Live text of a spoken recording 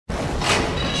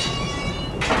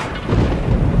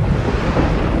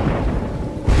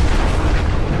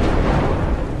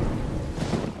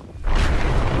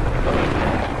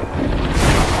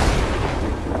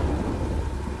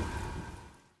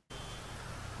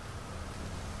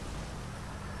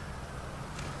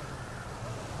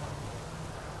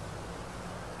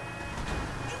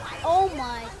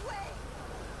my.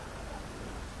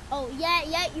 Oh, yeah,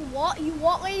 you what,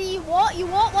 lady, you what,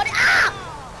 ah!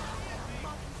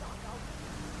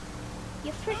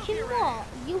 You freaking what?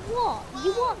 You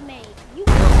what, mate? You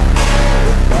what?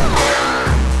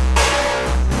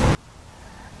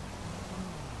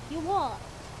 You what?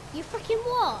 You freaking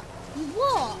what? You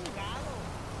what?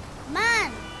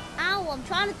 Man, ow, I'm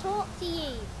trying to talk to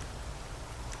you.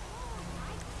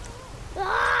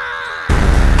 Ah!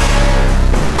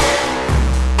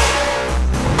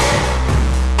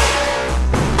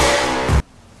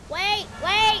 Wait.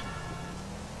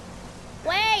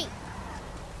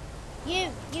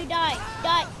 You die.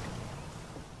 Die.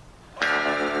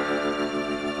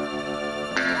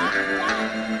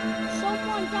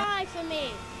 Someone die for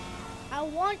me. I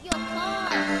want your car.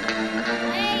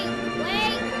 Wait.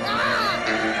 Ah!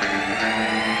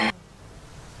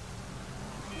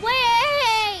 Wait!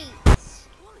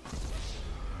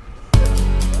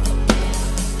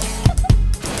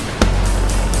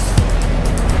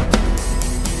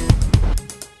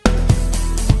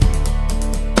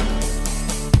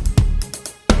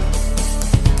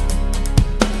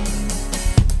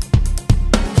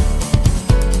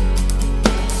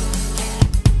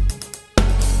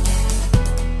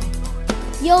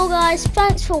 Yo guys,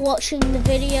 thanks for watching the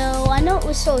video. I know it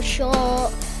was so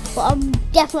short, but I'm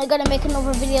definitely going to make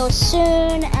another video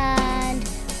soon, and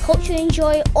hope you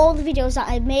enjoy all the videos that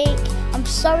I make. I'm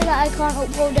sorry that I can't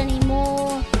upload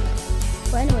anymore,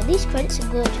 but anyway, these credits are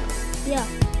good. Yeah.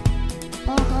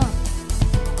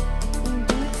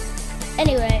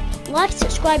 Anyway, like,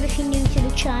 subscribe if you're new to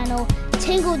the channel,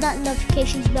 tingle that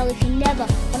notifications bell if you never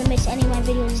want to miss any of my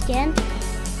videos again.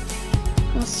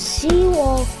 I'll see you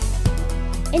all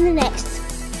in the next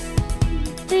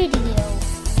video.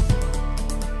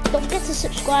 Don't forget to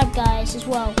subscribe, guys, as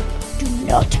well. Do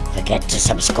not forget to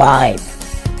subscribe.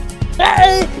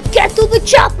 Get to the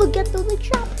chopper,